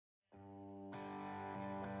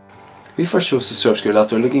We first chose the Surf School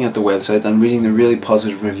after looking at the website and reading the really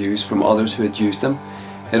positive reviews from others who had used them.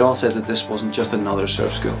 It all said that this wasn't just another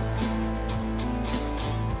surf school.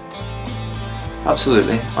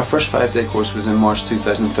 Absolutely, our first 5-day course was in March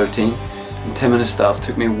 2013, and Tim and his staff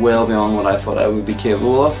took me well beyond what I thought I would be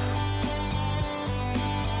capable of.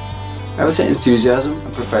 I would say enthusiasm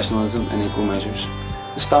and professionalism in equal measures.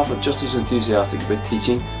 The staff are just as enthusiastic about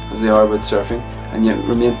teaching as they are about surfing, and yet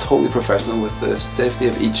remain totally professional with the safety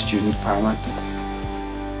of each student paramount.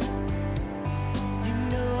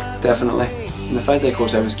 Definitely, in the 5-day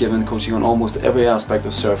course I was given coaching on almost every aspect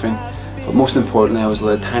of surfing, but most importantly I was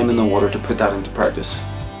allowed time in the water to put that into practice.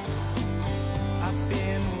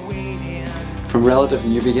 From relative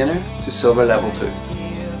new beginner to silver level 2.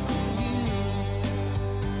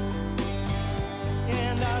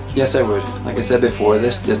 Yes, I would. Like I said before,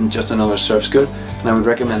 this isn't just another surf school, and I would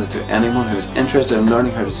recommend it to anyone who is interested in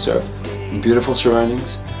learning how to surf in beautiful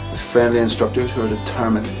surroundings with friendly instructors who are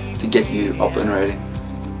determined to get you up and riding.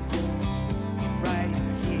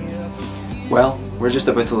 Well, we're just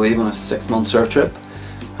about to leave on a 6-month surf trip,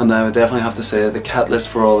 and I would definitely have to say that the catalyst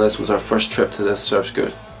for all this was our first trip to this surf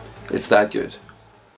school. It's that good.